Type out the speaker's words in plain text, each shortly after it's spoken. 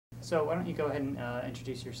So why don't you go ahead and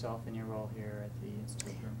introduce yourself and your role here at the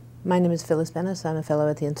Institute? My name is Phyllis Bennis. I'm a fellow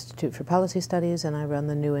at the Institute for Policy Studies, and I run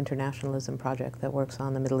the New Internationalism project that works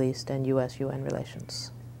on the Middle East and U.S.-UN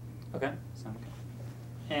relations. Okay, sounds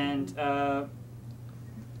good. And to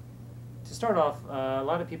start off, a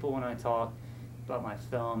lot of people, when I talk about my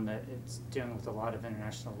film, that it's dealing with a lot of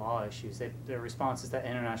international law issues, their response is that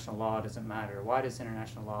international law doesn't matter. Why does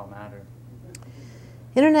international law matter?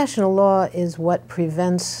 International law is what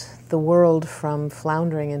prevents the world from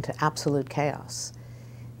floundering into absolute chaos.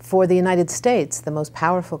 For the United States, the most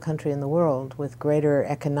powerful country in the world, with greater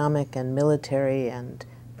economic and military and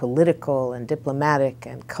political and diplomatic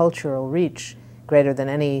and cultural reach, greater than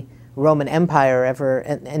any Roman Empire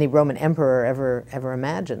any Roman emperor ever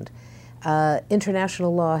imagined,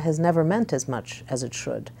 international law has never meant as much as it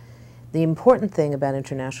should. The important thing about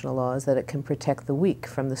international law is that it can protect the weak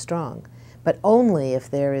from the strong, but only if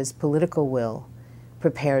there is political will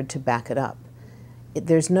prepared to back it up.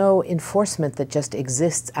 There's no enforcement that just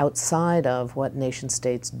exists outside of what nation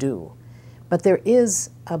states do. But there is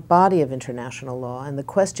a body of international law, and the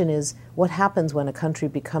question is, what happens when a country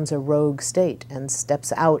becomes a rogue state and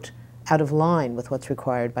steps out of line with what's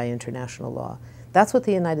required by international law? That's what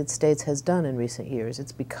the United States has done in recent years.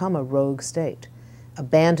 It's become a rogue state,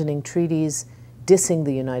 abandoning treaties, dissing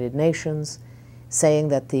the United Nations, saying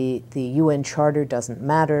that the UN Charter doesn't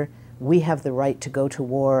matter. We have the right to go to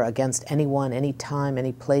war against anyone, anytime,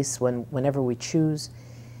 any place, whenever we choose.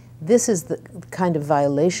 This is the kind of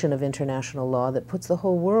violation of international law that puts the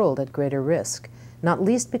whole world at greater risk, not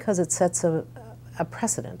least because it sets a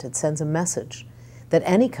precedent. It sends a message that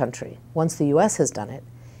any country, once the US has done it,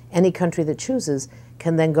 any country that chooses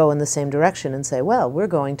can then go in the same direction and say, well, we're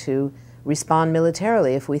going to respond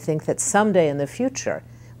militarily if we think that someday in the future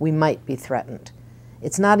we might be threatened.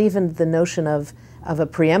 It's not even the notion of a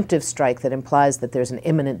preemptive strike that implies that there's an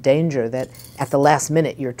imminent danger, that at the last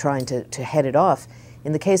minute you're trying to head it off.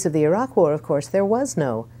 In the case of the Iraq War, of course, there was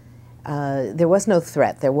no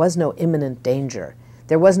threat. There was no imminent danger.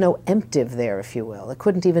 There was no emptive there, if you will. It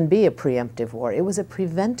couldn't even be a preemptive war. It was a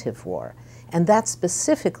preventive war. And that's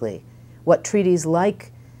specifically what treaties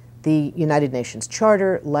like the United Nations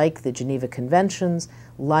Charter, like the Geneva Conventions,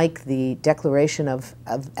 like the Declaration of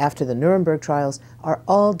after the Nuremberg trials, are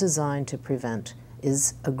all designed to prevent,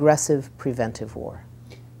 is aggressive preventive war.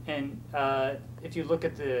 And if you look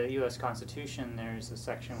at the U.S. Constitution, there's a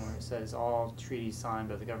section where it says all treaties signed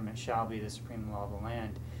by the government shall be the supreme law of the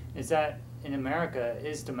land. Is that, in America,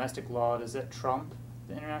 is domestic law, does that trump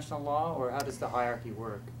the international law, or how does the hierarchy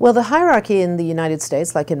work? Well, the hierarchy in the United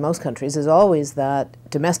States, like in most countries, is always that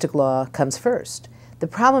domestic law comes first. The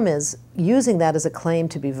problem is, using that as a claim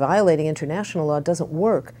to be violating international law doesn't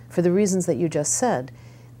work for the reasons that you just said.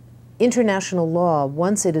 International law,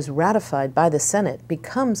 once it is ratified by the Senate,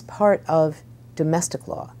 becomes part of domestic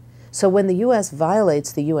law. So when the U.S.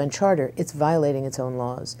 violates the UN Charter, it's violating its own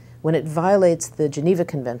laws. When it violates the Geneva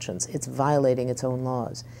Conventions, it's violating its own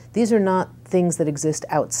laws. These are not things that exist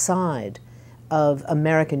outside of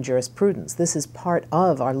American jurisprudence. This is part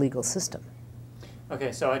of our legal system.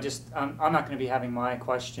 Okay, so I'm not going to be having my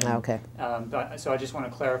question. Okay. So I just want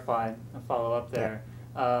to clarify and follow up there.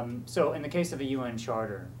 Yeah. So in the case of a UN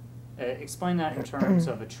Charter, explain that in terms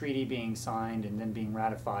of a treaty being signed and then being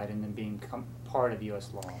ratified and then being part of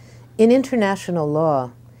U.S. law. In international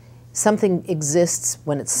law, something exists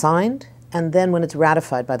when it's signed and then when it's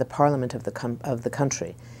ratified by the parliament of the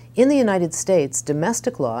country. In the United States,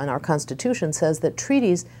 domestic law and our Constitution says that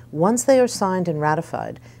treaties, once they are signed and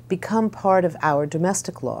ratified, become part of our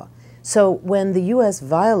domestic law. So when the U.S.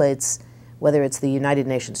 violates, whether it's the United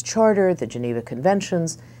Nations Charter, the Geneva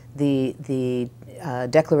Conventions, the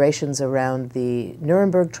declarations around the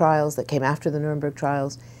Nuremberg trials that came after the Nuremberg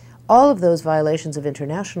trials, all of those violations of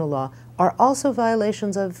international law are also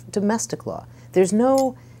violations of domestic law. There's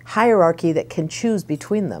no hierarchy that can choose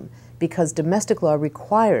between them, because domestic law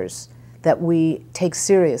requires that we take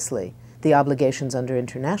seriously the obligations under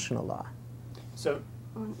international law. So,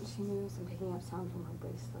 she moves and picking up sound from her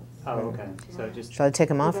bracelets. Oh, okay. So just. Shall I take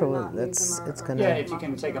them off, or it's gonna? Yeah, if you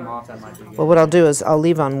can take them off, that might be good. Well, what I'll do is I'll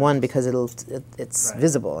leave on one because it's right.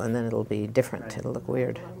 visible, and then it'll be different. Right. It'll look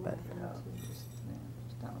weird, but.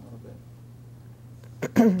 Just down a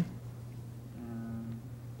little bit.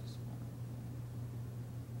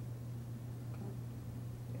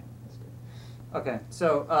 Okay,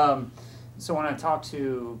 so so when I talk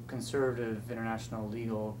to conservative international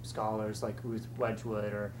legal scholars like Ruth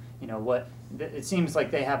Wedgwood, or it seems like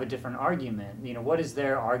they have a different argument. What is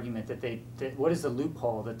their argument what is the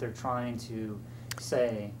loophole that they're trying to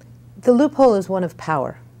say? The loophole is one of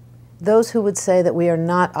power. Those who would say that we are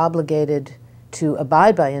not obligated to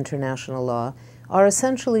abide by international law are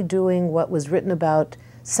essentially doing what was written about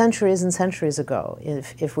centuries and centuries ago.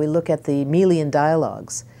 If we look at the Melian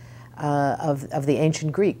dialogues of the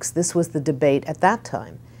ancient Greeks, this was the debate at that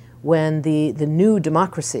time when the new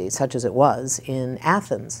democracy, such as it was in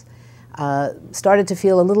Athens, started to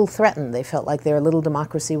feel a little threatened. They felt like their little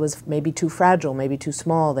democracy was maybe too fragile, maybe too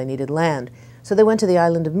small, they needed land. So they went to the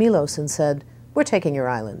island of Melos and said, "We're taking your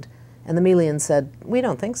island." And the Melians said, "We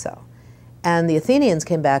don't think so." And the Athenians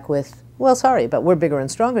came back with, "Well, sorry, but we're bigger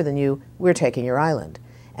and stronger than you, we're taking your island."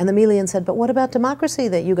 And the Melians said, "But what about democracy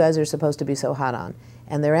that you guys are supposed to be so hot on?"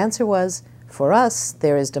 And their answer was, "For us,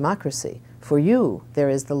 there is democracy. For you, there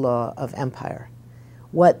is the law of empire."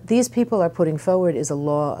 What these people are putting forward is a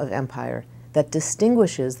law of empire that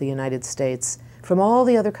distinguishes the United States from all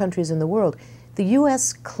the other countries in the world. The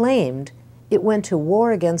U.S. claimed it went to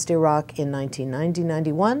war against Iraq in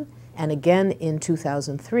 1990-91 and again in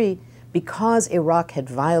 2003 because Iraq had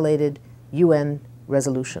violated UN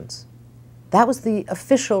resolutions. That was the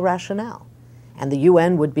official rationale, and the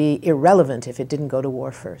UN would be irrelevant if it didn't go to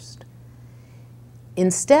war first.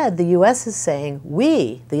 Instead, the U.S. is saying,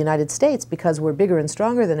 we, the United States, because we're bigger and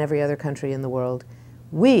stronger than every other country in the world,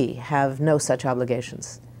 we have no such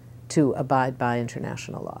obligations to abide by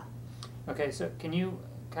international law. Okay, so can you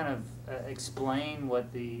kind of explain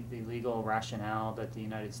what the legal rationale that the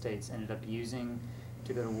United States ended up using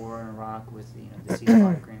to go to war in Iraq with the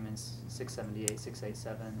ceasefire agreements 678,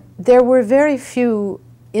 687? There were very few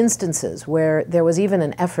instances where there was even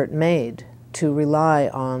an effort made to rely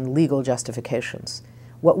on legal justifications.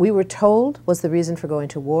 What we were told was the reason for going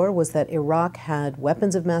to war was that Iraq had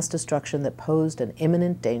weapons of mass destruction that posed an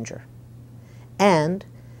imminent danger, and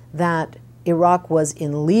that Iraq was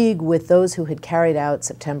in league with those who had carried out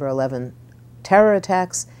September 11 terror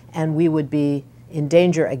attacks, and we would be in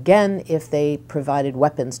danger again if they provided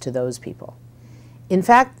weapons to those people. In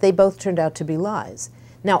fact, they both turned out to be lies.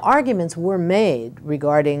 Now, arguments were made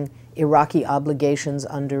regarding Iraqi obligations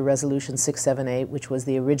under Resolution 678, which was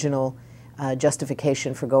the original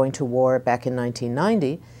justification for going to war back in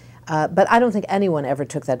 1990, but I don't think anyone ever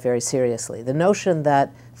took that very seriously. The notion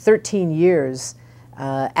that 13 years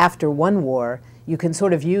after one war, you can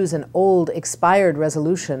sort of use an old expired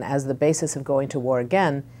resolution as the basis of going to war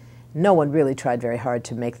again, no one really tried very hard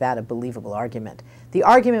to make that a believable argument. The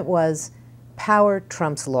argument was power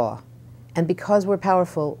trumps law. And because we're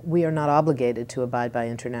powerful, we are not obligated to abide by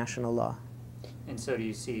international law. And so do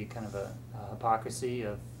you see kind of a hypocrisy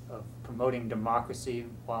of promoting democracy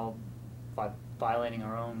while violating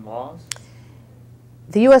our own laws?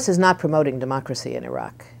 The U.S. is not promoting democracy in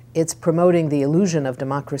Iraq. It's promoting the illusion of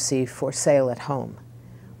democracy for sale at home.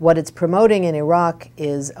 What it's promoting in Iraq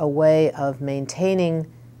is a way of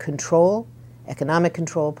maintaining control, economic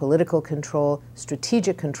control, political control,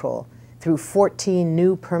 strategic control, through 14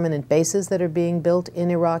 new permanent bases that are being built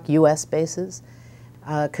in Iraq, U.S. bases,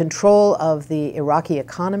 control of the Iraqi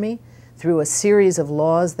economy through a series of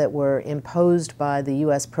laws that were imposed by the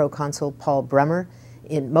U.S. proconsul Paul Bremer,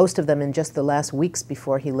 most of them in just the last weeks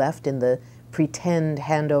before he left in the pretend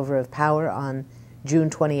handover of power on June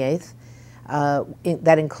 28th.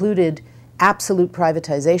 That included absolute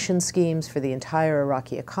privatization schemes for the entire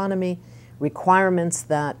Iraqi economy, requirements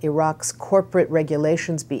that Iraq's corporate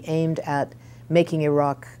regulations be aimed at making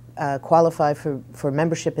Iraq qualify for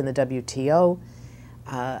membership in the WTO,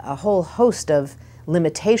 a whole host of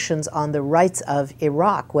limitations on the rights of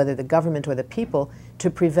Iraq, whether the government or the people, to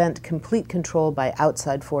prevent complete control by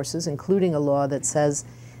outside forces, including a law that says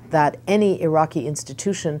that any Iraqi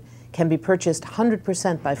institution can be purchased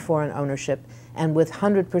 100% by foreign ownership and with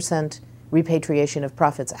 100% repatriation of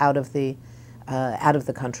profits out of the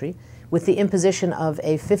country, with the imposition of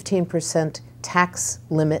a 15% tax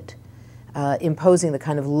limit, imposing the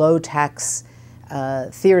kind of low tax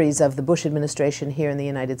theories of the Bush administration here in the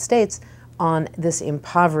United States on this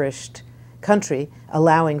impoverished country,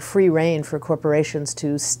 allowing free rein for corporations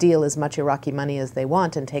to steal as much Iraqi money as they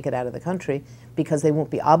want and take it out of the country because they won't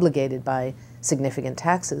be obligated by significant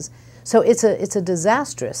taxes. So it's a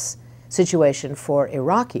disastrous situation for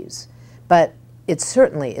Iraqis, but it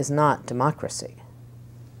certainly is not democracy.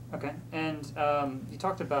 Okay, and you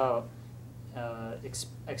talked about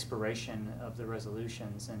expiration of the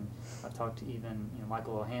resolutions, and I've talked to even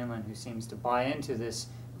Michael O'Hanlon, who seems to buy into this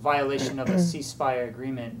violation of a ceasefire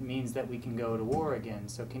agreement means that we can go to war again.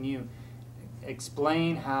 So can you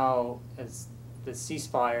explain how, as the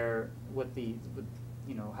ceasefire,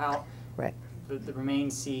 how right. the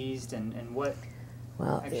remains seized and what?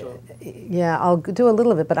 Well, yeah, I'll do a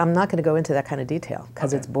little of it, but I'm not going to go into that kind of detail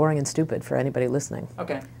because Okay. it's boring and stupid for anybody listening.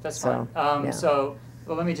 Okay, that's So, fine. yeah. So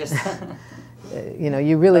Well, let me just. You know,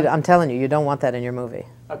 you really, I'm telling you, you don't want that in your movie.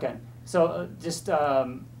 Okay, so just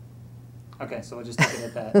okay, so we'll just take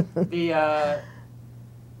it at that.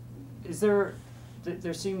 Is there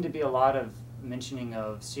there seemed to be a lot of mentioning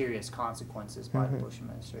of serious consequences by the Bush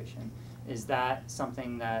administration. Is that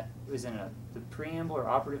something that was in the preamble or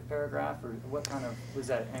operative paragraph, or what kind of, was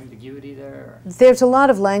that ambiguity there? Or? There's a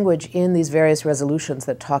lot of language in these various resolutions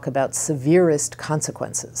that talk about severest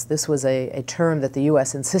consequences. This was a term that the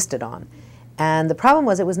U.S. insisted on. And the problem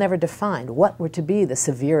was it was never defined what were to be the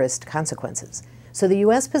severest consequences. So the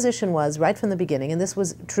U.S. position was, right from the beginning, and this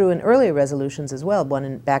was true in earlier resolutions as well,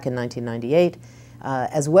 back in 1998,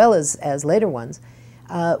 as well as later ones,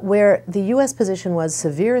 where the U.S. position was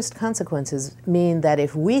severest consequences mean that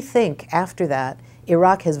if we think after that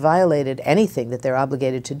Iraq has violated anything that they're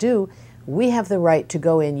obligated to do, we have the right to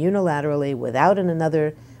go in unilaterally without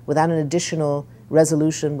an additional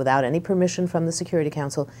resolution, without any permission from the Security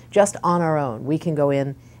Council, just on our own. We can go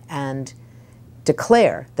in and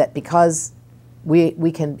declare that because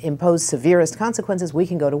we can impose severest consequences, we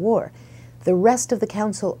can go to war. The rest of the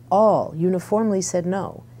Council all uniformly said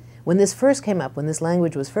no. When this first came up, when this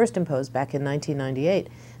language was first imposed back in 1998,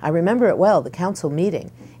 I remember it well, the Council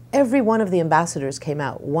meeting. Every one of the ambassadors came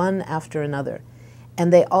out, one after another,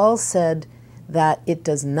 and they all said that it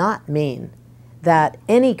does not mean that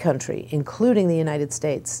any country, including the United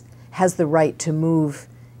States, has the right to move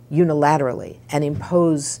unilaterally and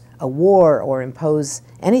impose a war or impose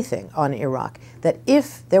anything on Iraq. That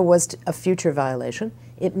if there was a future violation,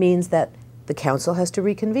 it means that the Council has to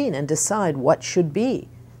reconvene and decide what should be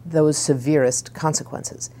those severest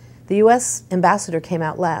consequences. The U.S. ambassador came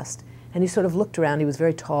out last, and he sort of looked around. He was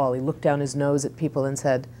very tall. He looked down his nose at people and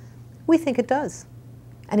said, "We think it does."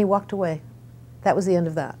 And he walked away. That was the end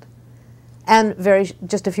of that. And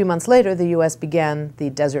just a few months later, the U.S. began the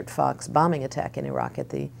Desert Fox bombing attack in Iraq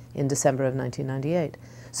in December of 1998.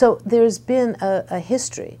 So there's been a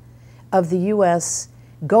history of the U.S.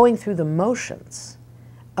 going through the motions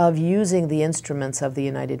of using the instruments of the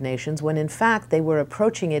United Nations when in fact they were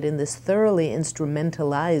approaching it in this thoroughly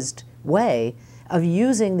instrumentalized way of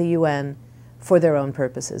using the UN for their own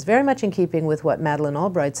purposes. Very much in keeping with what Madeleine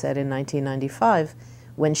Albright said in 1995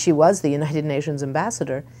 when she was the United Nations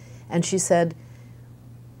ambassador, and she said,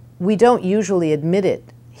 "We don't usually admit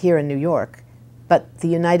it here in New York, but the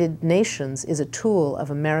United Nations is a tool of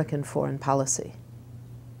American foreign policy."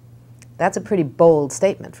 That's a pretty bold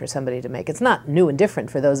statement for somebody to make. It's not new and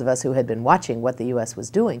different for those of us who had been watching what the U.S.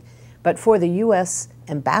 was doing, but for the U.S.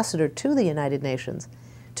 ambassador to the United Nations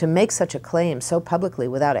to make such a claim so publicly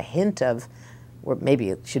without a hint of, or maybe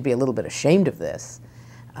it should be a little bit ashamed of this,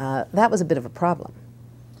 that was a bit of a problem.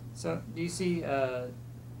 So do you see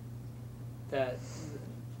that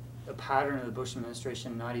a pattern of the Bush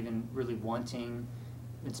administration not even really wanting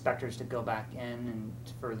inspectors to go back in and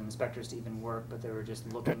for the inspectors to even work, but they were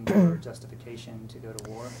just looking for justification to go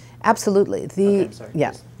to war? Absolutely. Okay, I'm sorry.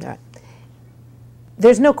 Yeah. All right.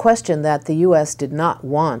 There's no question that the U.S. did not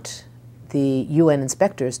want the UN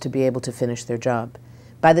inspectors to be able to finish their job.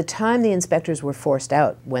 By the time the inspectors were forced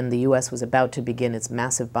out, when the U.S. was about to begin its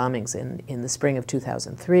massive bombings in the spring of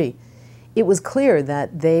 2003, it was clear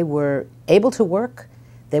that they were able to work.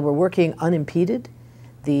 They were working unimpeded.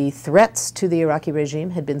 The threats to the Iraqi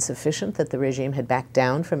regime had been sufficient that the regime had backed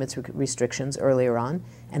down from its restrictions earlier on,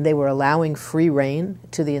 and they were allowing free rein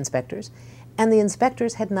to the inspectors. And the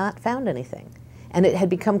inspectors had not found anything. And it had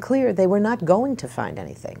become clear they were not going to find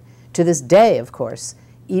anything. To this day, of course,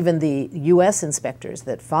 even the U.S. inspectors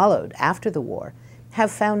that followed after the war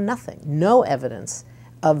have found nothing, no evidence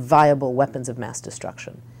of viable weapons of mass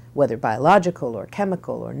destruction, whether biological or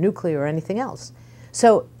chemical or nuclear or anything else.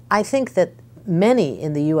 So I think that many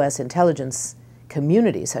in the U.S. intelligence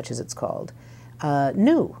community, such as it's called,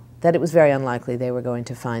 knew that it was very unlikely they were going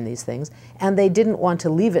to find these things, and they didn't want to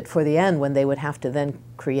leave it for the end when they would have to then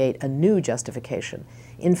create a new justification.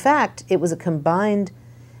 In fact, it was a combined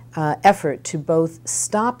effort to both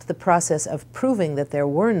stop the process of proving that there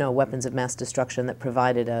were no weapons of mass destruction that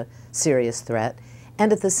provided a serious threat,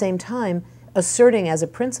 and at the same time asserting as a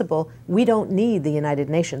principle, we don't need the United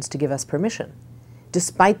Nations to give us permission,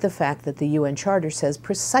 despite the fact that the UN Charter says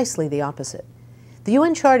precisely the opposite. The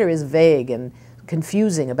UN Charter is vague and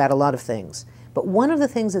confusing about a lot of things, but one of the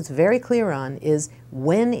things it's very clear on is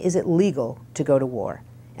when is it legal to go to war?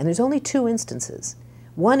 And there's only two instances.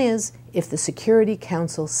 One is if the Security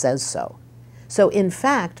Council says so. So in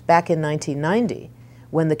fact, back in 1990,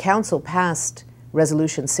 when the Council passed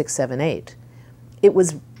Resolution 678, it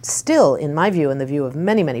was still, in my view and the view of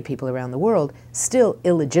many, many people around the world, still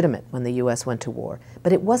illegitimate when the U.S. went to war.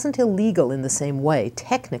 But it wasn't illegal in the same way,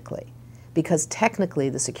 technically, because technically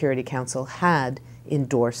the Security Council had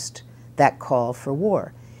endorsed that call for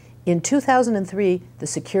war. In 2003, the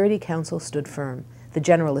Security Council stood firm. The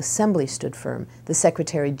General Assembly stood firm. The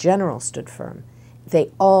Secretary General stood firm.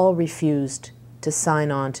 They all refused to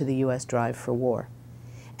sign on to the U.S. drive for war.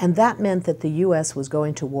 And that meant that the U.S. was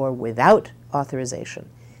going to war without authorization.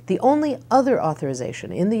 The only other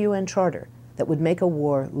authorization in the UN Charter that would make a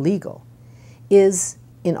war legal is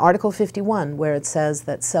in Article 51, where it says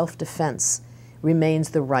that self-defense remains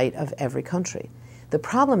the right of every country. The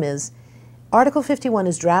problem is, Article 51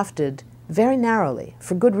 is drafted very narrowly,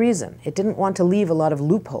 for good reason. It didn't want to leave a lot of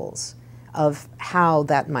loopholes of how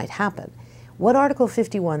that might happen. What Article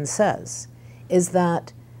 51 says is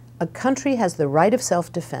that a country has the right of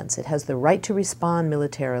self-defense. It has the right to respond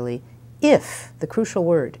militarily if, the crucial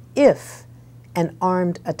word, if an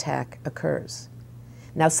armed attack occurs.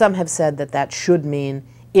 Now, some have said that that should mean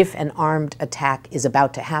if an armed attack is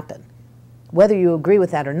about to happen. Whether you agree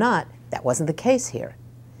with that or not, that wasn't the case here.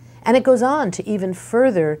 And it goes on to even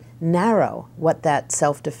further narrow what that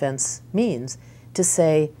self-defense means, to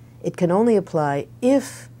say it can only apply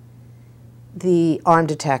if the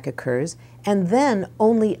armed attack occurs, and then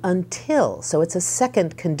only until, so it's a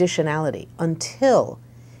second conditionality, until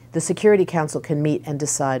the Security Council can meet and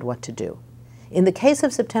decide what to do. In the case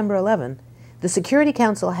of September 11, the Security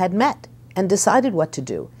Council had met and decided what to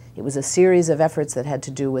do. It was a series of efforts that had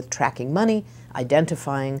to do with tracking money,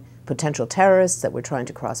 identifying potential terrorists that were trying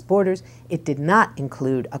to cross borders. It did not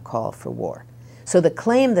include a call for war. So the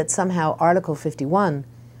claim that somehow Article 51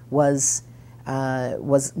 was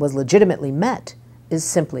legitimately met is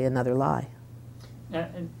simply another lie.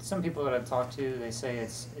 And some people that I've talked to, they say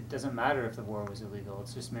it doesn't matter if the war was illegal.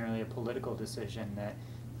 It's just merely a political decision that,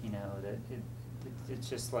 that it's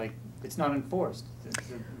just like, it's not enforced.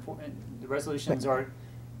 The resolutions aren't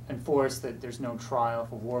enforced, that there's no trial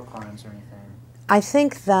for war crimes or anything. I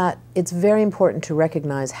think that it's very important to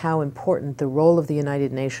recognize how important the role of the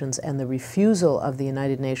United Nations and the refusal of the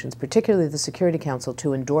United Nations, particularly the Security Council,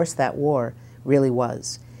 to endorse that war really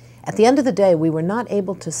was. At the end of the day, we were not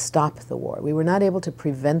able to stop the war. We were not able to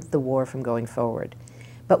prevent the war from going forward.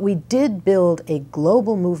 But we did build a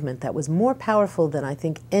global movement that was more powerful than I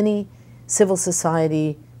think any civil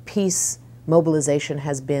society peace mobilization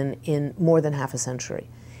has been in more than half a century.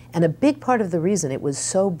 And a big part of the reason it was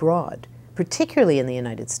so broad, particularly in the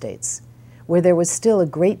United States, where there was still a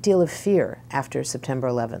great deal of fear after September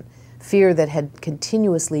 11, fear that had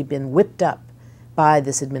continuously been whipped up by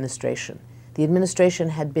this administration. The administration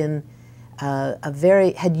had been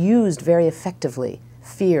had used very effectively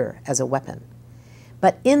fear as a weapon.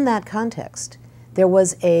 But in that context, there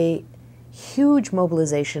was a huge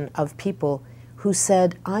mobilization of people who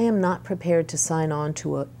said, I am not prepared to sign on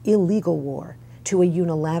to an illegal war, to a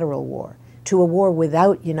unilateral war, to a war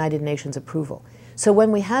without United Nations approval. So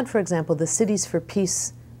when we had, for example, the Cities for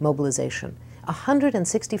Peace mobilization,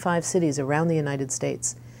 165 cities around the United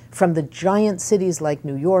States, from the giant cities like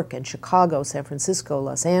New York and Chicago, San Francisco,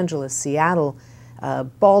 Los Angeles, Seattle,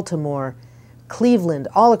 Baltimore, Cleveland,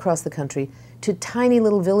 all across the country, to tiny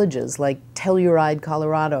little villages like Telluride,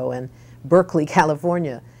 Colorado, and Berkeley,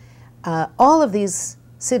 California. All of these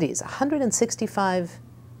cities, 165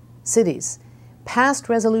 cities, passed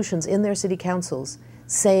resolutions in their city councils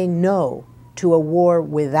saying no to a war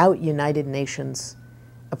without United Nations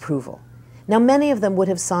approval. Now, many of them would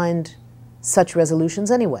have signed such resolutions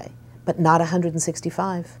anyway, but not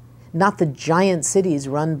 165. Not the giant cities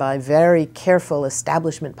run by very careful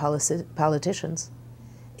establishment politicians.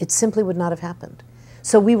 It simply would not have happened.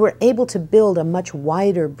 So we were able to build a much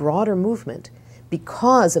wider, broader movement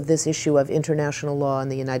because of this issue of international law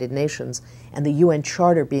and the United Nations and the UN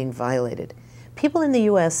Charter being violated. People in the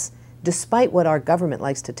U.S., despite what our government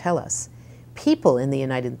likes to tell us, people in the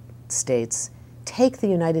United States take the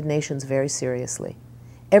United Nations very seriously.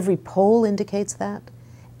 Every poll indicates that,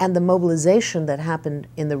 and the mobilization that happened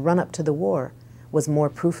in the run-up to the war was more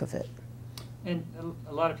proof of it. And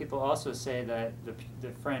a lot of people also say that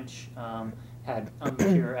the French had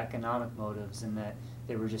impure economic motives and that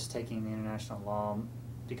they were just taking the international law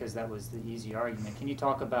because that was the easy argument. Can you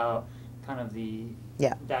talk about kind of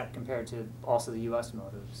that compared to also the U.S.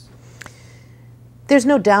 motives? There's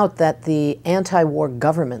no doubt that the anti-war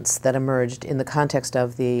governments that emerged in the context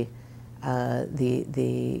of the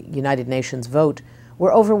United Nations vote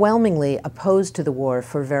were overwhelmingly opposed to the war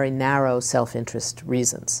for very narrow self-interest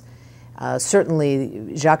reasons.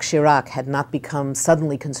 Certainly, Jacques Chirac had not become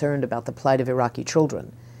suddenly concerned about the plight of Iraqi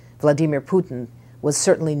children. Vladimir Putin was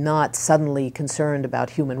certainly not suddenly concerned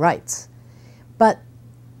about human rights. But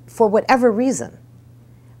for whatever reason,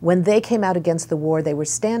 when they came out against the war, they were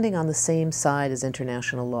standing on the same side as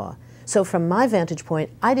international law. So from my vantage point,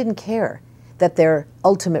 I didn't care that their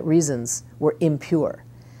ultimate reasons were impure.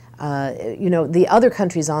 The other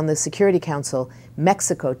countries on the Security Council,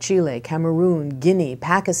 Mexico, Chile, Cameroon, Guinea,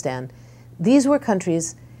 Pakistan, these were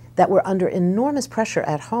countries that were under enormous pressure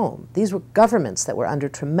at home. These were governments that were under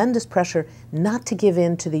tremendous pressure not to give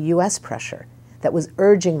in to the U.S. pressure that was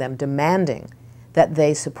urging them, demanding that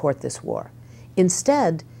they support this war.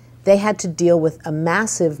 Instead, they had to deal with a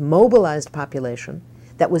massive mobilized population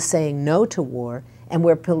that was saying no to war, and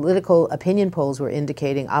where political opinion polls were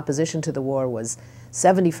indicating opposition to the war was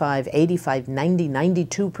 75, 85, 90,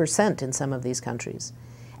 92% in some of these countries.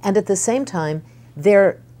 And at the same time,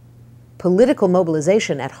 their political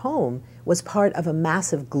mobilization at home was part of a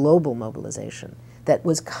massive global mobilization that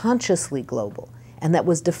was consciously global and that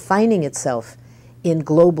was defining itself in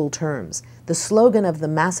global terms. The slogan of the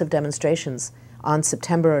massive demonstrations on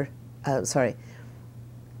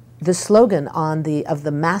the slogan of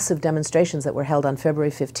the massive demonstrations that were held on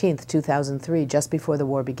February 15th, 2003, just before the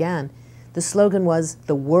war began, the slogan was,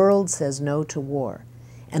 "The world says no to war."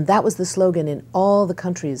 And that was the slogan in all the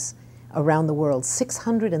countries around the world,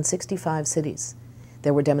 665 cities.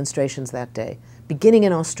 There were demonstrations that day, beginning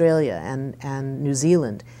in Australia and New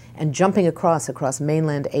Zealand, and jumping across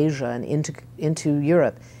mainland Asia and into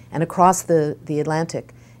Europe, and across the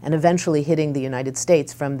Atlantic, and eventually hitting the United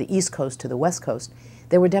States from the East Coast to the West Coast.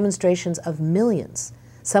 There were demonstrations of millions.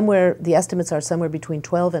 The estimates are somewhere between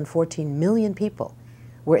 12 and 14 million people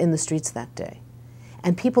were in the streets that day.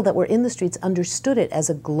 And people that were in the streets understood it as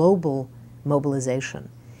a global mobilization.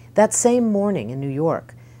 That same morning in New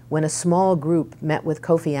York, when a small group met with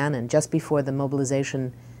Kofi Annan just before the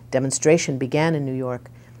mobilization demonstration began in New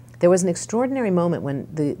York, there was an extraordinary moment when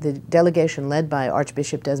the delegation led by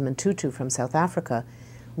Archbishop Desmond Tutu from South Africa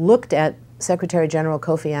looked at Secretary General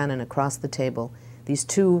Kofi Annan across the table. These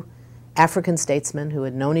two African statesmen who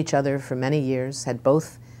had known each other for many years, had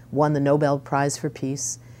both won the Nobel Prize for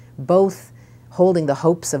Peace, both holding the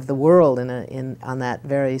hopes of the world on that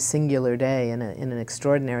very singular day in an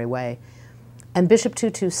extraordinary way. And Bishop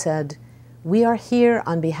Tutu said, "We are here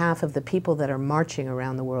on behalf of the people that are marching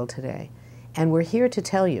around the world today. And we're here to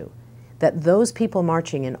tell you that those people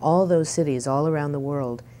marching in all those cities all around the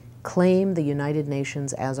world claim the United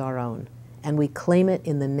Nations as our own. And we claim it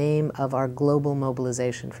in the name of our global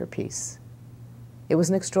mobilization for peace." It was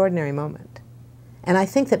an extraordinary moment. And I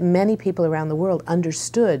think that many people around the world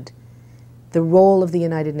understood the role of the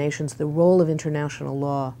United Nations, the role of international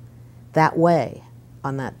law that way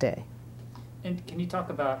on that day. And can you talk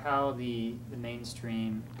about how the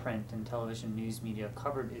mainstream print and television news media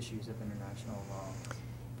covered issues of international law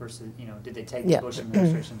versus, did they take the Bush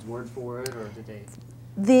administration's word for it, or did they?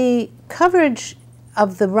 The coverage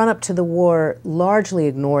of the run-up to the war largely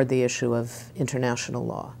ignored the issue of international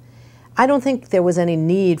law. I don't think there was any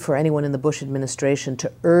need for anyone in the Bush administration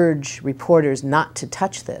to urge reporters not to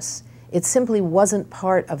touch this. It simply wasn't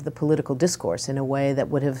part of the political discourse in a way that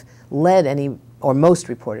would have led or most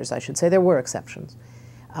reporters, I should say, there were exceptions,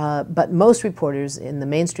 but most reporters in the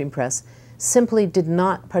mainstream press simply did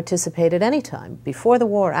not participate at any time, before the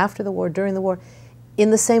war, after the war, during the war,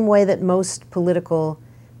 in the same way that most political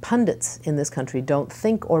pundits in this country don't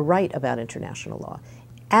think or write about international law.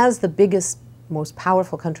 As the biggest, most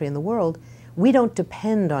powerful country in the world, we don't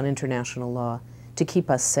depend on international law to keep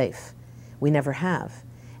us safe. We never have.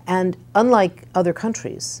 And unlike other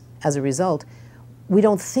countries, as a result, we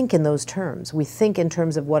don't think in those terms. We think in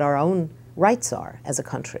terms of what our own rights are as a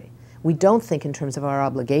country. We don't think in terms of our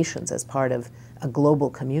obligations as part of a global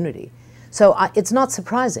community. So it's not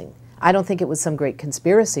surprising. I don't think it was some great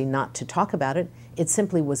conspiracy not to talk about it. It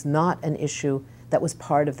simply was not an issue that was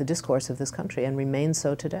part of the discourse of this country and remains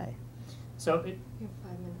so today. So You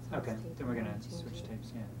have 5 minutes. okay, then we're going to switch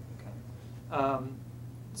tapes. Yeah. Okay.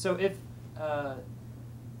 So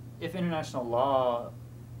if international law,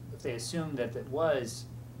 if they assumed that it was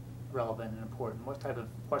relevant and important, what type of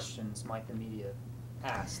questions might the media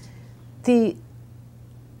ask?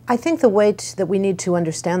 I think the way that we need to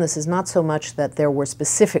understand this is not so much that there were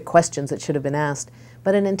specific questions that should have been asked,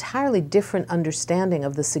 but an entirely different understanding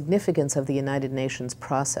of the significance of the United Nations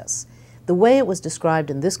process. The way it was described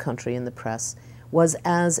in this country in the press was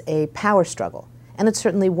as a power struggle, and it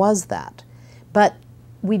certainly was that. But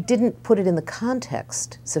we didn't put it in the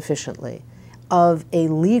context sufficiently of a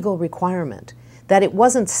legal requirement, that it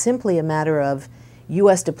wasn't simply a matter of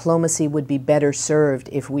U.S. diplomacy would be better served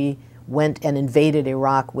if we went and invaded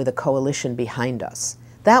Iraq with a coalition behind us.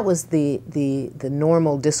 That was the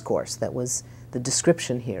normal discourse, that was the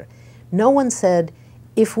description here. No one said,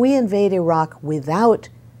 if we invade Iraq without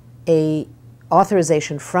a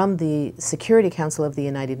authorization from the Security Council of the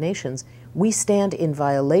United Nations, we stand in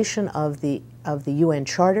violation of the UN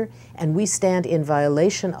Charter, and we stand in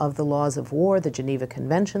violation of the laws of war, the Geneva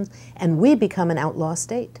Conventions, and we become an outlaw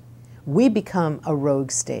state. We become a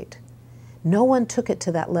rogue state. No one took it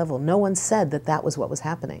to that level. No one said that that was what was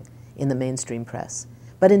happening in the mainstream press.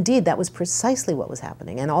 But indeed, that was precisely what was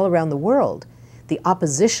happening. And all around the world, the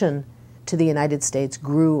opposition to the United States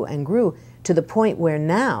grew and grew to the point where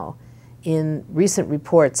now, in recent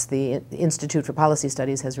reports, the Institute for Policy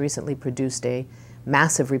Studies has recently produced a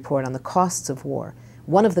massive report on the costs of war.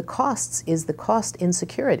 One of the costs is the cost in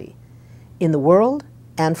security in the world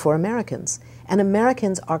and for Americans. And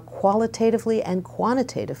Americans are qualitatively and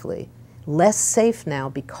quantitatively less safe now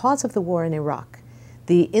because of the war in Iraq.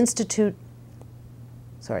 The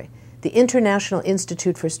International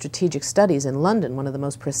Institute for Strategic Studies in London, one of the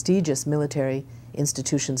most prestigious military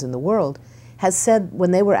institutions in the world, has said,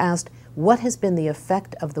 when they were asked, what has been the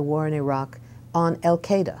effect of the war in Iraq on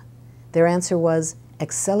al-Qaeda? Their answer was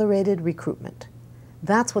accelerated recruitment.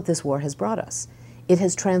 That's what this war has brought us. It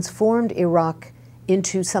has transformed Iraq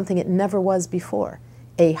into something it never was before,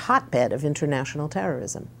 a hotbed of international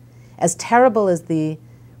terrorism. As terrible as the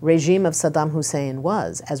regime of Saddam Hussein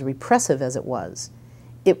was, as repressive as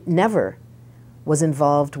it never was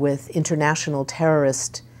involved with international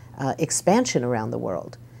terrorist expansion around the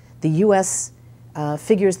world. The U.S.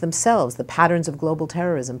 Figures themselves, the patterns of global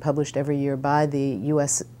terrorism published every year by the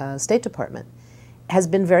U.S. State Department, has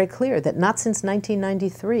been very clear that not since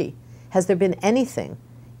 1993 has there been anything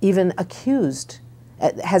even accused,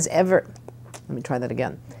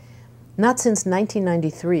 Not since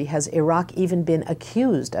 1993 has Iraq even been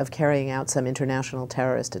accused of carrying out some international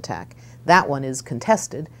terrorist attack. That one is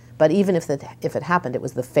contested, but even if it happened, it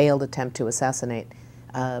was the failed attempt to assassinate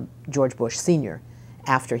George Bush Sr.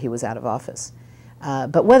 after he was out of office.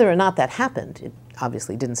 But whether or not that happened, it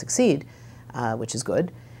obviously didn't succeed, which is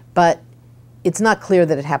good, but it's not clear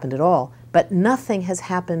that it happened at all. But nothing has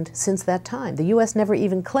happened since that time. The U.S. never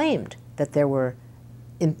even claimed that there were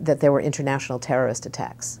international terrorist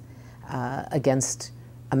attacks against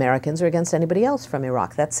Americans or against anybody else from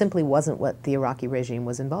Iraq. That simply wasn't what the Iraqi regime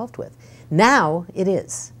was involved with. Now it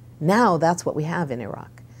is. Now that's what we have in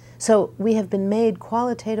Iraq. So we have been made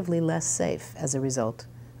qualitatively less safe as a result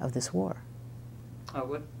of this war.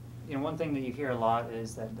 One thing that you hear a lot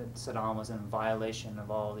is that Saddam was in violation of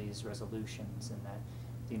all these resolutions and that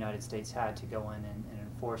the United States had to go in and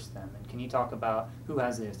enforce them. And can you talk about who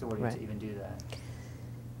has the authority to even do that?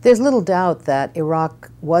 There's little doubt that Iraq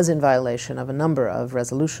was in violation of a number of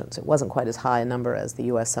resolutions. It wasn't quite as high a number as the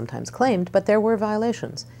U.S. sometimes claimed, but there were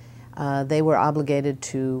violations. They were obligated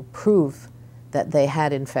to prove that they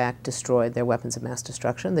had in fact destroyed their weapons of mass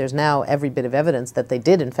destruction. There's now every bit of evidence that they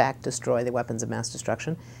did in fact destroy the weapons of mass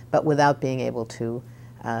destruction, but without being able to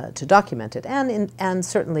document it. And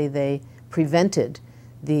certainly they prevented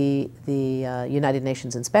the United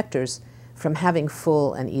Nations inspectors from having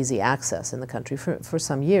full and easy access in the country for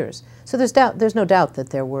some years. So there's no doubt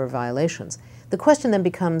that there were violations. The question then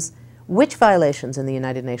becomes, which violations in the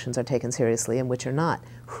United Nations are taken seriously and which are not?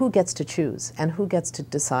 Who gets to choose and who gets to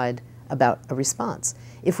decide about a response?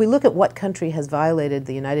 If we look at what country has violated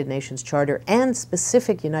the United Nations Charter and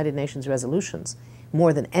specific United Nations resolutions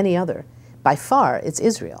more than any other, by far it's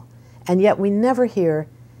Israel. And yet we never hear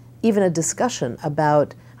even a discussion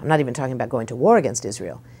about, I'm not even talking about going to war against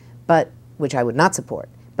Israel, but which I would not support,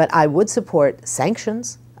 but I would support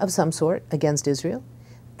sanctions of some sort against Israel.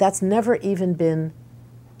 That's never even been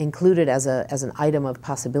included as an item of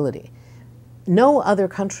possibility. No other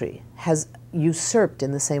country has usurped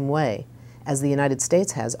in the same way as the United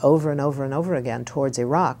States has over and over and over again towards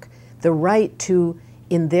Iraq the right to,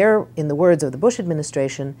 in the words of the Bush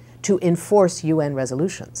administration, to enforce UN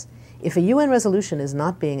resolutions. If a UN resolution is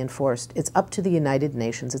not being enforced, it's up to the United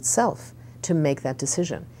Nations itself to make that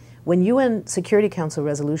decision. When UN Security Council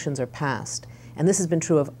resolutions are passed, and this has been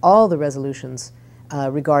true of all the resolutions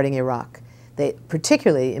regarding Iraq, they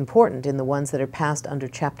particularly important in the ones that are passed under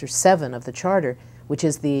Chapter 7 of the Charter, which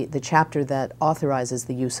is the chapter that authorizes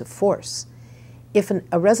the use of force. If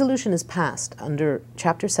a resolution is passed under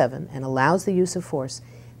Chapter 7 and allows the use of force,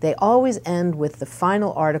 they always end with the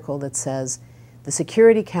final article that says, the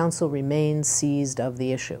Security Council remains seized of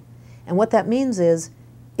the issue. And what that means is,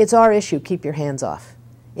 it's our issue, keep your hands off.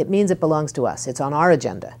 It means it belongs to us. It's on our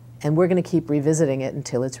agenda, and we're going to keep revisiting it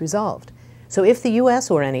until it's resolved. So if the U.S.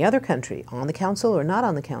 or any other country, on the Council or not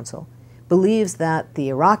on the Council, believes that the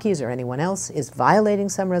Iraqis or anyone else is violating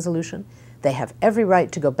some resolution, they have every right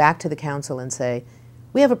to go back to the Council and say,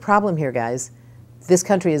 we have a problem here, guys. This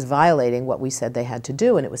country is violating what we said they had to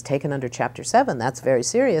do, and it was taken under Chapter 7. That's very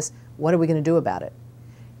serious. What are we going to do about it?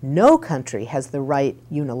 No country has the right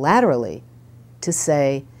unilaterally to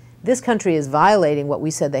say, this country is violating what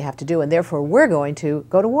we said they have to do, and therefore we're going to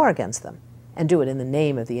go to war against them and do it in the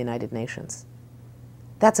name of the United Nations.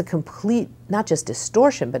 That's a complete, not just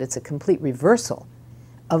distortion, but it's a complete reversal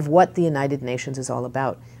of what the United Nations is all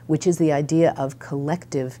about, which is the idea of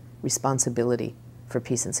collective responsibility for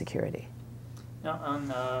peace and security. Now, on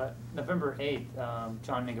November 8th,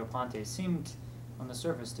 John Negroponte seemed on the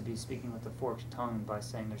surface to be speaking with a forked tongue by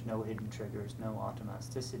saying there's no hidden triggers, no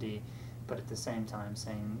automaticity, but at the same time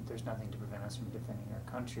saying there's nothing to prevent us from defending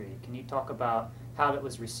our country. Can you talk about how that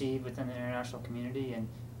was received within the international community, and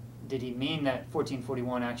did he mean that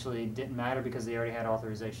 1441 actually didn't matter because they already had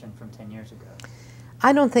authorization from 10 years ago?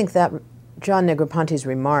 I don't think that John Negroponte's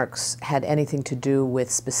remarks had anything to do with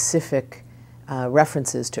specific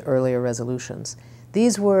references to earlier resolutions.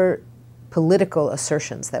 These were political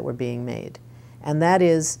assertions that were being made. And that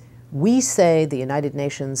is, we say the United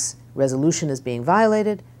Nations resolution is being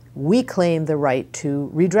violated, we claim the right to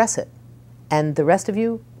redress it. And the rest of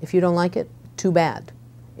you, if you don't like it, too bad.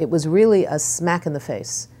 It was really a smack in the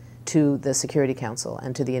face to the Security Council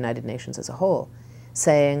and to the United Nations as a whole,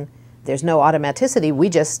 saying there's no automaticity, we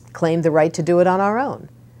just claim the right to do it on our own.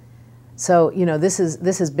 So, you know, this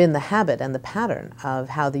has been the habit and the pattern of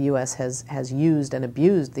how the U.S. has used and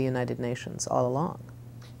abused the United Nations all along.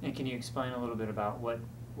 And can you explain a little bit about what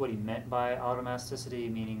he meant by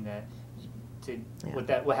automaticity, meaning that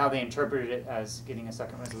how they interpreted it as getting a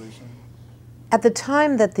second resolution? At the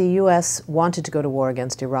time that the U.S. wanted to go to war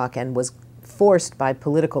against Iraq and was forced by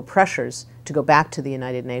political pressures to go back to the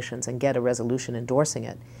United Nations and get a resolution endorsing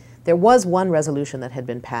it, there was one resolution that had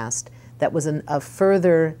been passed that was a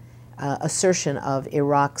further assertion of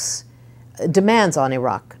Iraq's demands on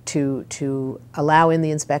Iraq to allow in the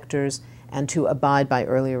inspectors and to abide by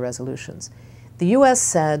earlier resolutions. The U.S.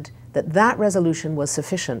 said that that resolution was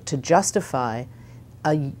sufficient to justify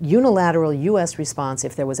a unilateral U.S. response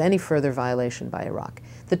if there was any further violation by Iraq.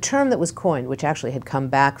 The term that was coined, which actually had come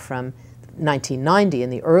back from 1990 in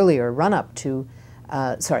the earlier run-up to,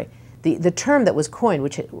 the term that was coined,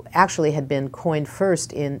 which actually had been coined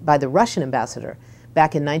first by the Russian ambassador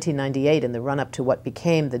back in 1998 in the run-up to what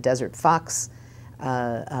became the Desert Fox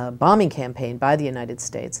bombing campaign by the United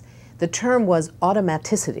States. The term was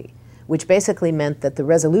automaticity, which basically meant that the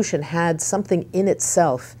resolution had something in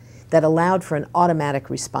itself that allowed for an automatic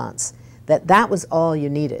response, that was all you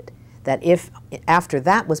needed, that if after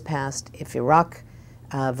that was passed, if Iraq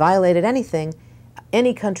violated anything,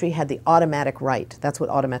 any country had the automatic right. That's what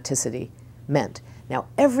automaticity meant. Now,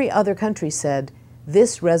 every other country said,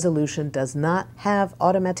 this resolution does not have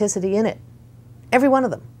automaticity in it. Every one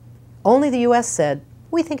of them. Only the U.S. said,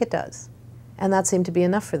 we think it does. And that seemed to be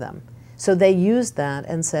enough for them. So they used that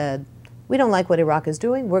and said, we don't like what Iraq is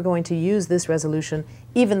doing. We're going to use this resolution,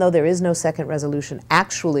 even though there is no second resolution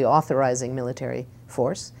actually authorizing military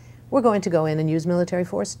force. We're going to go in and use military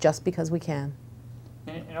force just because we can.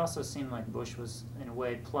 And it also seemed like Bush was, in a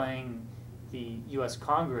way, playing the U.S.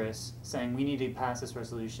 Congress, saying we need to pass this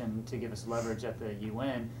resolution to give us leverage at the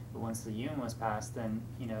UN. But once the UN was passed, then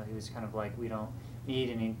he was kind of like, we don't need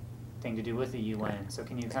anything to do with the UN. So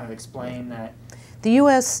can you kind of explain that? The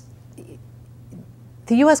U.S.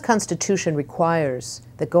 Constitution requires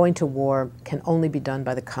that going to war can only be done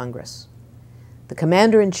by the Congress. The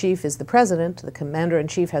commander-in-chief is the president. The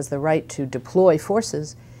commander-in-chief has the right to deploy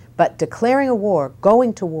forces, but declaring a war,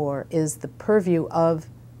 going to war, is the purview of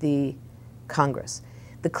the Congress.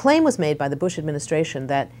 The claim was made by the Bush administration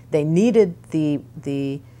that they needed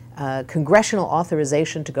the congressional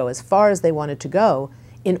authorization to go as far as they wanted to go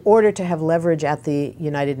in order to have leverage at the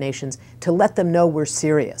United Nations to let them know we're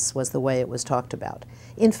serious, was the way it was talked about.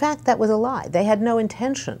 In fact, that was a lie. They had no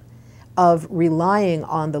intention of relying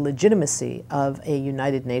on the legitimacy of a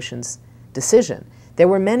United Nations decision. There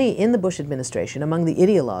were many in the Bush administration, among the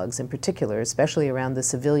ideologues in particular, especially around the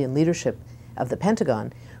civilian leadership of the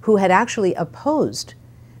Pentagon, who had actually opposed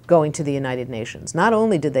going to the United Nations. Not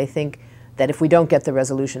only did they think that if we don't get the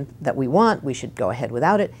resolution that we want, we should go ahead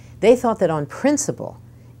without it, they thought that on principle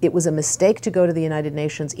it was a mistake to go to the United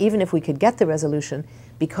Nations, even if we could get the resolution,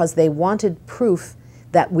 because they wanted proof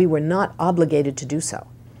that we were not obligated to do so.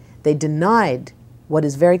 They denied what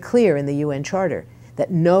is very clear in the UN Charter, that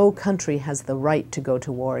no country has the right to go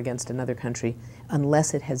to war against another country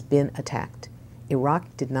unless it has been attacked.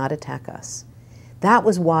 Iraq did not attack us. That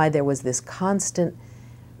was why there was this constant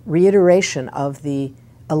reiteration of the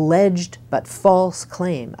alleged but false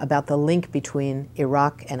claim about the link between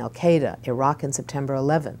Iraq and al-Qaeda, Iraq and September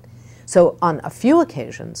 11. So on a few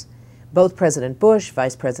occasions, both President Bush,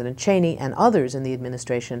 Vice President Cheney, and others in the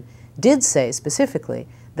administration did say specifically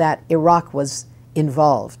that Iraq was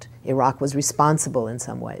involved. Iraq was responsible in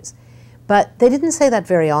some ways. But they didn't say that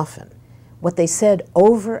very often. What they said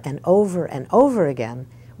over and over and over again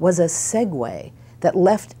was a segue that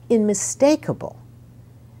left unmistakable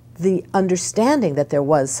the understanding that there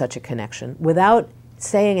was such a connection without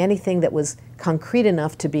saying anything that was concrete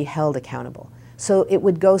enough to be held accountable. So it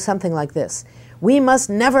would go something like this. We must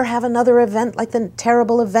never have another event like the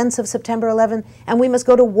terrible events of September 11, and we must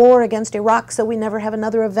go to war against Iraq so we never have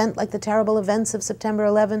another event like the terrible events of September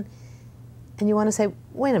 11. And you want to say,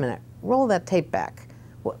 wait a minute, roll that tape back.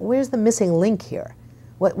 Where's the missing link here?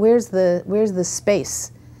 Where's the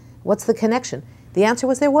space? What's the connection? The answer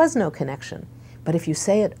was there was no connection. But if you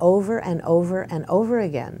say it over and over and over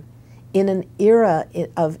again, in an era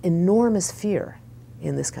of enormous fear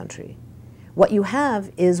in this country, what you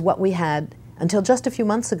have is what we had until just a few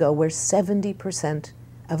months ago, where 70%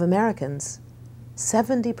 of Americans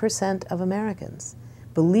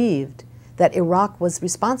believed that Iraq was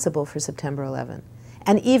responsible for September 11.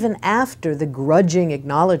 And even after the grudging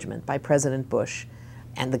acknowledgement by President Bush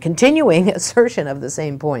and the continuing assertion of the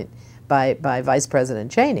same point by Vice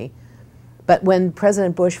President Cheney, but when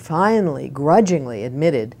President Bush finally grudgingly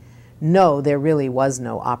admitted, no, there really was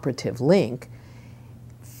no operative link,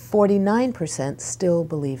 49% still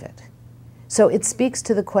believe it. So it speaks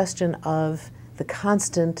to the question of the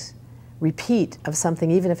constant repeat of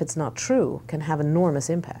something, even if it's not true, can have enormous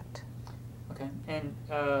impact. Okay, and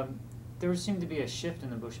there seemed to be a shift in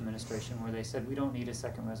the Bush administration where they said we don't need a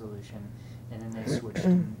second resolution, and then they switched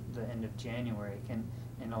in the end of January.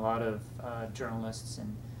 And a lot of journalists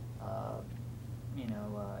and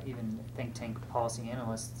even think tank policy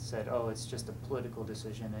analysts said, oh, it's just a political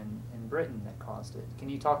decision in Britain that caused it. Can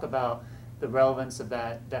you talk about the relevance of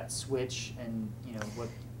that switch and what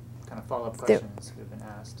kind of follow-up questions have been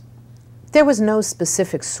asked? There was no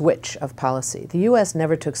specific switch of policy. The U.S.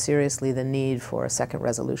 never took seriously the need for a second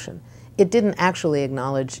resolution. It didn't actually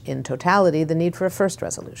acknowledge in totality the need for a first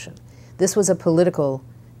resolution. This was a political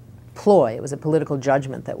ploy. It was a political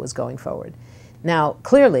judgment that was going forward. Now,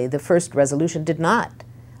 clearly, the first resolution did not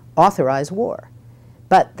authorize war,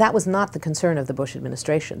 but that was not the concern of the Bush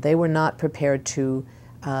administration. They were not prepared to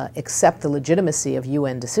accept the legitimacy of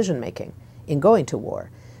UN decision-making in going to war.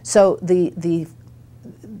 So the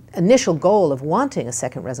initial goal of wanting a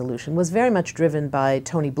second resolution was very much driven by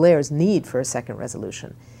Tony Blair's need for a second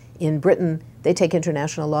resolution. In Britain, they take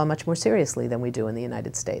international law much more seriously than we do in the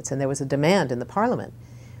United States, and there was a demand in the Parliament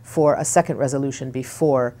for a second resolution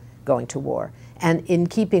before going to war. And in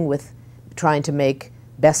keeping with trying to make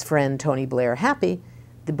best friend Tony Blair happy,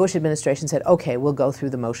 the Bush administration said, okay, we'll go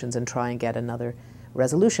through the motions and try and get another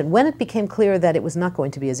resolution. When it became clear that it was not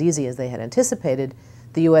going to be as easy as they had anticipated,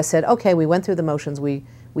 the U.S. said, okay, we went through the motions, we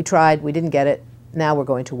tried, we didn't get it, now we're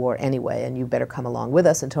going to war anyway, and you better come along with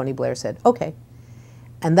us. And Tony Blair said, okay.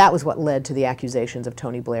 And that was what led to the accusations of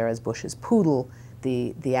Tony Blair as Bush's poodle,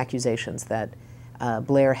 the accusations that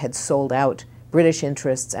Blair had sold out British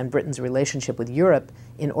interests and Britain's relationship with Europe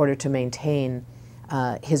in order to maintain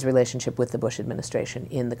his relationship with the Bush administration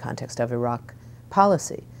in the context of Iraq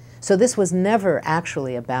policy. So this was never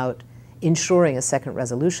actually about ensuring a second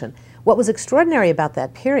resolution. What was extraordinary about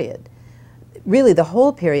that period, really the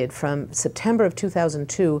whole period from September of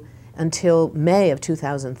 2002 until May of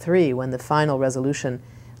 2003, when the final resolution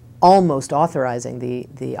almost authorizing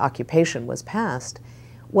the occupation was passed,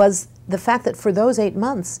 was the fact that for those 8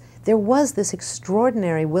 months, there was this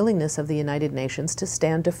extraordinary willingness of the United Nations to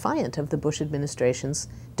stand defiant of the Bush administration's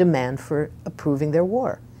demand for approving their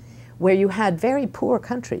war, where you had very poor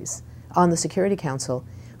countries on the Security Council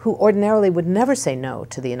who ordinarily would never say no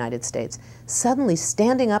to the United States, suddenly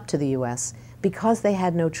standing up to the U.S. because they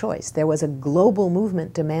had no choice. There was a global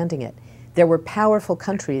movement demanding it. There were powerful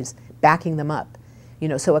countries backing them up.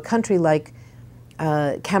 So a country like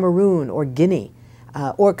Cameroon or Guinea,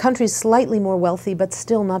 or countries slightly more wealthy but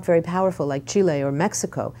still not very powerful like Chile or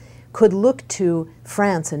Mexico, could look to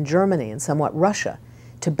France and Germany and somewhat Russia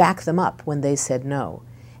to back them up when they said no.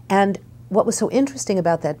 And what was so interesting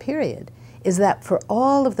about that period is that for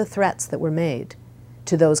all of the threats that were made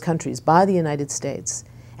to those countries by the United States,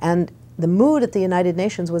 and the mood at the United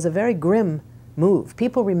Nations was a very grim move.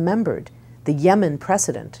 People remembered the Yemen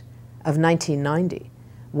precedent of 1990,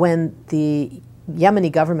 when the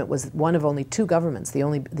Yemeni government was one of only two governments,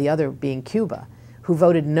 the other being Cuba, who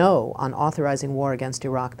voted no on authorizing war against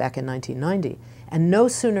Iraq back in 1990. And no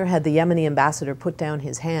sooner had the Yemeni ambassador put down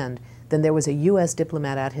his hand than there was a U.S.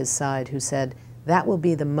 diplomat at his side who said, that will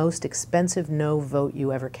be the most expensive no vote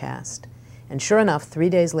you ever cast. And sure enough, 3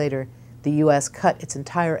 days later, the U.S. cut its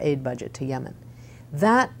entire aid budget to Yemen.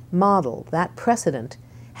 That model, that precedent,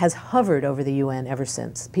 has hovered over the UN ever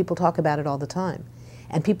since. People talk about it all the time.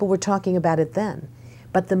 And people were talking about it then.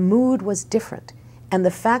 But the mood was different. And the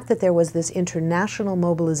fact that there was this international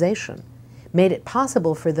mobilization made it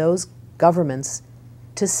possible for those governments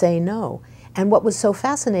to say no. And what was so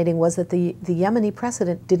fascinating was that the Yemeni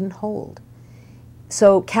precedent didn't hold.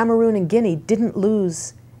 So Cameroon and Guinea didn't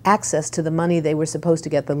lose access to the money they were supposed to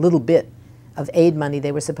get, the little bit of aid money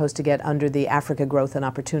they were supposed to get under the Africa Growth and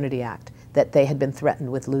Opportunity Act that they had been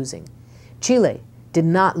threatened with losing. Chile did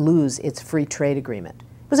not lose its free trade agreement.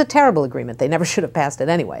 It was a terrible agreement. They never should have passed it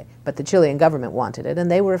anyway, but the Chilean government wanted it, and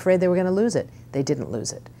they were afraid they were going to lose it. They didn't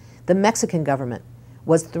lose it. The Mexican government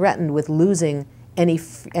was threatened with losing any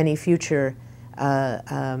future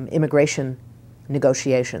immigration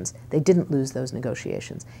negotiations. They didn't lose those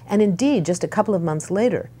negotiations. And indeed, just a couple of months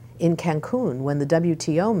later, in Cancun, when the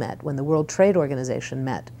WTO met, when the World Trade Organization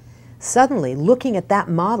met, suddenly looking at that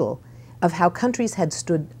model of how countries had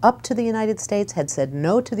stood up to the United States, had said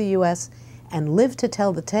no to the US, and lived to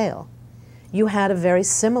tell the tale, you had a very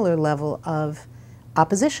similar level of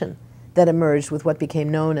opposition that emerged with what became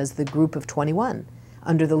known as the Group of 21,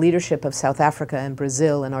 under the leadership of South Africa and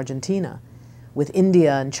Brazil and Argentina, with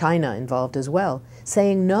India and China involved as well,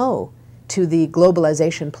 saying no to the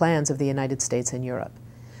globalization plans of the United States and Europe.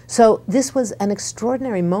 So this was an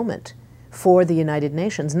extraordinary moment for the United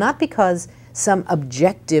Nations, not because some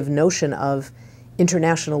objective notion of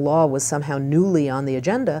international law was somehow newly on the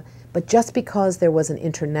agenda, but just because there was an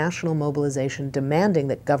international mobilization demanding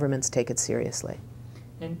that governments take it seriously.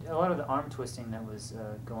 And a lot of the arm twisting that was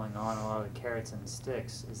going on, a lot of the carrots and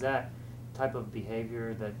sticks, is that type of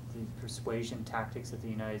behavior, that the persuasion tactics that the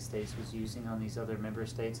United States was using on these other member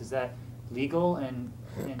states, is that legal? And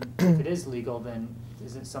if it is legal, then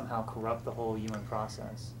does it somehow corrupt the whole UN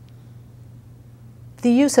process?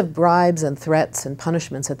 The use of bribes and threats and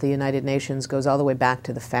punishments at the United Nations goes all the way back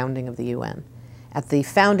to the founding of the UN. At the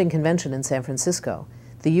founding convention in San Francisco,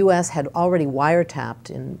 the U.S. had already wiretapped,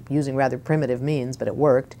 in using rather primitive means, but it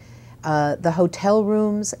worked, the hotel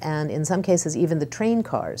rooms and in some cases even the train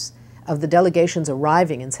cars of the delegations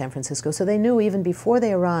arriving in San Francisco. So they knew even before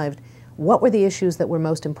they arrived what were the issues that were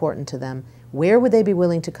most important to them, where would they be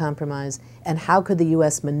willing to compromise, and how could the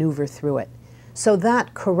U.S. maneuver through it. So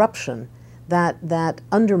that corruption, that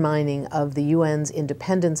undermining of the UN's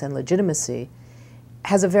independence and legitimacy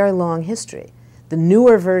has a very long history. The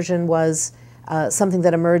newer version was something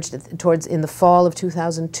that emerged in the fall of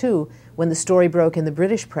 2002 when the story broke in the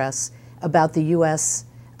British press about the U.S.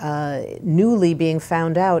 Newly being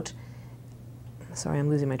found out. Sorry, I'm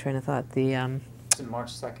losing my train of thought. It's in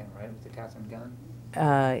March 2nd, right, with the Catherine gun?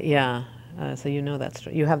 Yeah. So you know that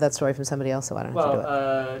story. You have that story from somebody else, so I don't have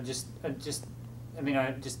to do it.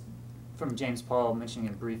 Just from James Paul mentioning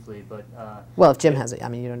it briefly, but... well, if Jim has it, I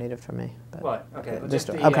mean, you don't need it from me. But what?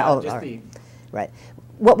 Okay, Right.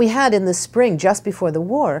 What we had in the spring, just before the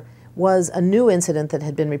war, was a new incident that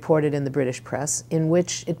had been reported in the British press, in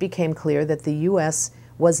which it became clear that the U.S.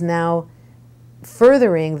 was now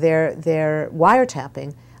furthering their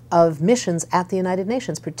wiretapping of missions at the United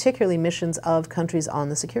Nations, particularly missions of countries on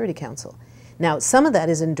the Security Council. Now, some of that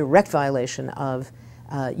is in direct violation of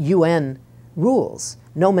UN rules.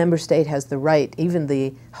 No member state has the right, even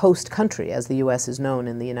the host country, as the U.S. is known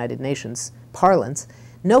in the United Nations parlance,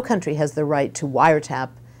 no country has the right to wiretap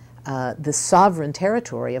the sovereign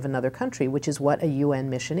territory of another country, which is what a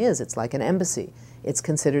UN mission is. It's like an embassy. It's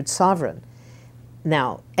considered sovereign.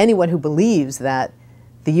 Now, anyone who believes that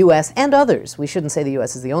the U.S. and others, we shouldn't say the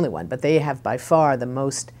U.S. is the only one, but they have by far the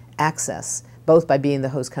most access, both by being the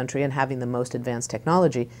host country and having the most advanced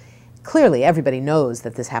technology. Clearly, everybody knows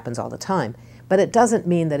that this happens all the time, but it doesn't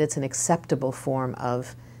mean that it's an acceptable form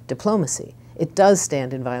of diplomacy. It does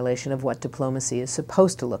stand in violation of what diplomacy is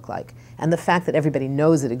supposed to look like, and the fact that everybody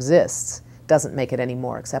knows it exists doesn't make it any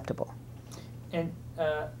more acceptable. And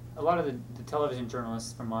a lot of the television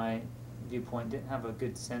journalists, from my viewpoint, didn't have a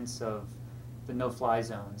good sense of the no-fly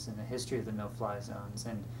zones and the history of the no-fly zones,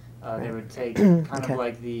 and they would take kind of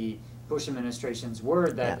like the Bush administration's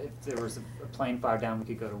word that if there was a plane fired down, we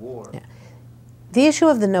could go to war. Yeah. The issue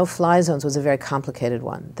of the no-fly zones was a very complicated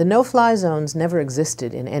one. The no-fly zones never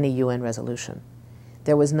existed in any UN resolution.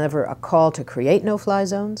 There was never a call to create no-fly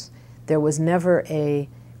zones. There was never a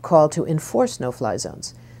call to enforce no-fly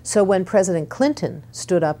zones. So when President Clinton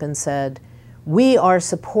stood up and said, we are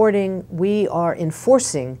enforcing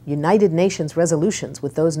United Nations resolutions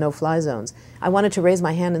with those no-fly zones, I wanted to raise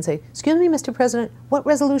my hand and say, excuse me, Mr. President, what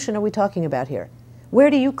resolution are we talking about here? Where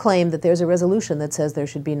do you claim that there's a resolution that says there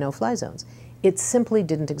should be no-fly zones? It simply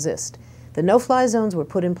didn't exist. The no-fly zones were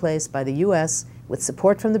put in place by the U.S. with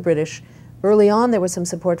support from the British Early on, there was some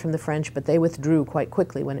support from the French, but they withdrew quite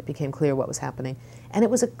quickly when it became clear what was happening. And it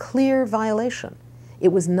was a clear violation.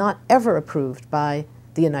 It was not ever approved by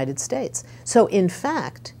the United States. So in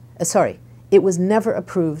fact, it was never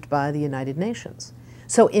approved by the United Nations.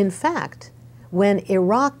 So in fact, when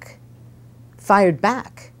Iraq fired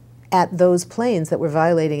back at those planes that were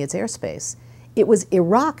violating its airspace, it was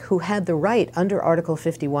Iraq who had the right under Article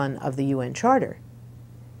 51 of the UN Charter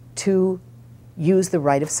to use the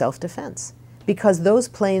right of self-defense, because those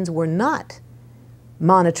planes were not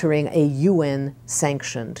monitoring a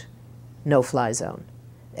UN-sanctioned no-fly zone.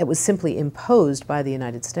 It was simply imposed by the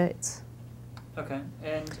United States. Okay,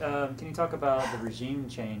 and can you talk about the regime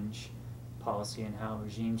change policy and how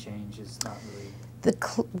regime change is not really...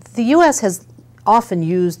 The U.S. has often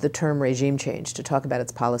used the term regime change to talk about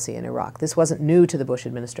its policy in Iraq. This wasn't new to the Bush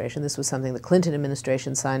administration. This was something the Clinton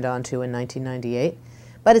administration signed on to in 1998.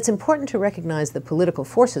 But it's important to recognize the political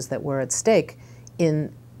forces that were at stake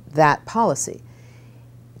in that policy.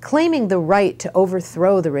 Claiming the right to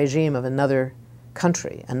overthrow the regime of another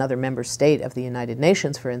country, another member state of the United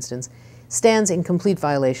Nations, for instance, stands in complete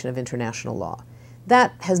violation of international law.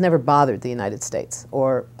 That has never bothered the United States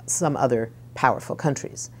or some other powerful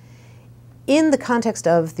countries. In the context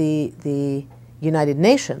of the United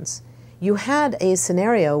Nations, you had a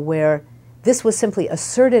scenario where this was simply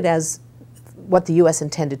asserted as what the U.S.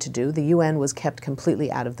 intended to do. The UN was kept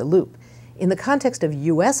completely out of the loop. In the context of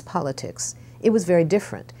U.S. politics, it was very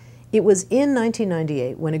different. It was in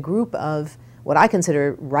 1998 when a group of what I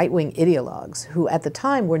consider right-wing ideologues, who at the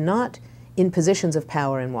time were not in positions of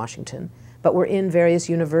power in Washington, but were in various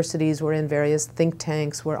universities, were in various think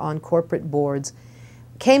tanks, were on corporate boards,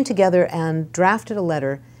 came together and drafted a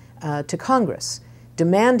letter to Congress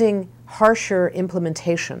demanding harsher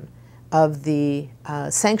implementation of the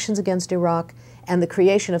sanctions against Iraq and the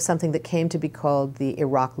creation of something that came to be called the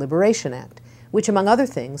Iraq Liberation Act, which, among other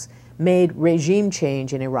things, made regime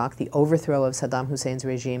change in Iraq, the overthrow of Saddam Hussein's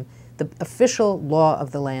regime, the official law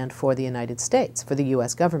of the land for the United States, for the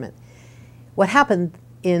U.S. government. What happened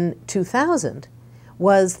in 2000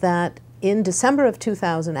 was that in December of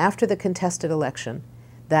 2000, after the contested election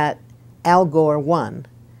that Al Gore won,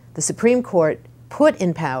 the Supreme Court put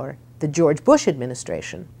in power the George Bush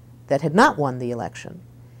administration that had not won the election,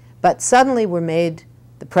 but suddenly were made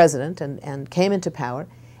the president and came into power,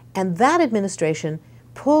 and that administration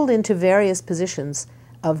pulled into various positions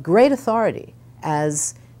of great authority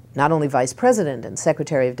as not only vice president and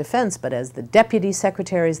secretary of defense, but as the deputy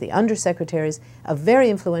secretaries, the undersecretaries of very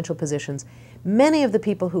influential positions. Many of the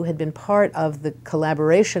people who had been part of the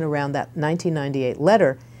collaboration around that 1998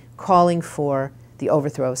 letter calling for the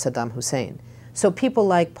overthrow of Saddam Hussein. So people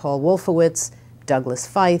like Paul Wolfowitz, Douglas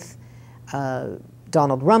Feith,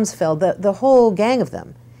 Donald Rumsfeld, the whole gang of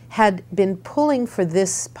them had been pulling for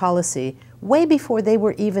this policy way before they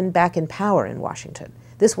were even back in power in Washington.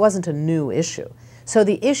 This wasn't a new issue. So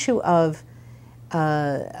the issue of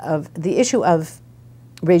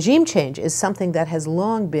regime change is something that has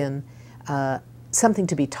long been something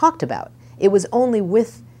to be talked about. It was only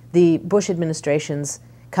with the Bush administration's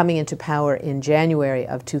coming into power in January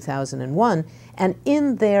of 2001, and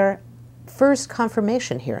in their first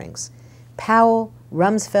confirmation hearings, Powell,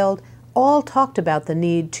 Rumsfeld, all talked about the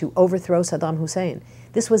need to overthrow Saddam Hussein.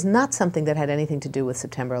 This was not something that had anything to do with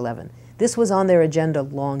September 11. This was on their agenda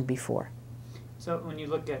long before. So when you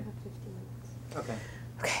look at... Okay.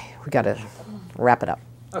 Okay, we got to wrap it up.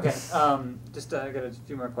 Okay, just I got a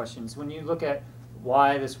few more questions. When you look at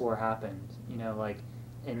why this war happened, you know, like,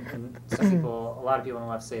 and some people, a lot of people on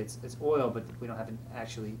the left say it's oil, but we don't have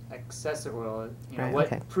actually access to oil. You know, Right, what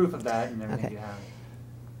okay. proof of that and everything Okay. do you have?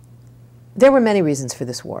 There were many reasons for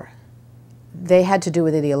this war. They had to do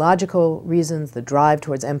with ideological reasons, the drive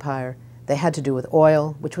towards empire. They had to do with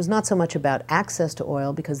oil, which was not so much about access to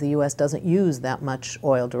oil, because the U.S. doesn't use that much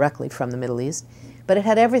oil directly from the Middle East, but it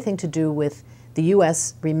had everything to do with the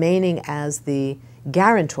U.S. remaining as the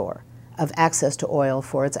guarantor of access to oil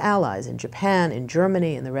for its allies in Japan, in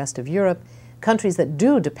Germany, and the rest of Europe, countries that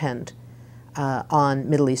do depend on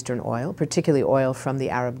Middle Eastern oil, particularly oil from the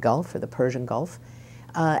Arab Gulf or the Persian Gulf.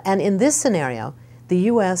 And in this scenario, the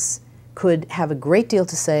U.S. could have a great deal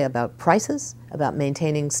to say about prices, about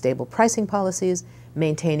maintaining stable pricing policies,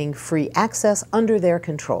 maintaining free access under their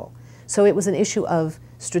control. So it was an issue of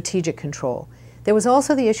strategic control. There was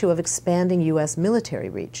also the issue of expanding U.S. military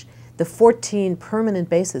reach. The 14 permanent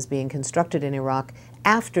bases being constructed in Iraq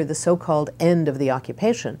after the so-called end of the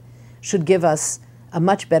occupation should give us a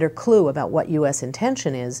much better clue about what U.S.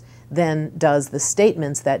 intention is than does the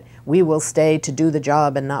statements that we will stay to do the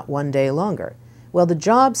job and not one day longer. Well, the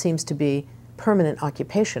job seems to be permanent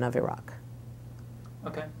occupation of Iraq.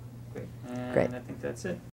 Okay, great. And Great. I think that's it.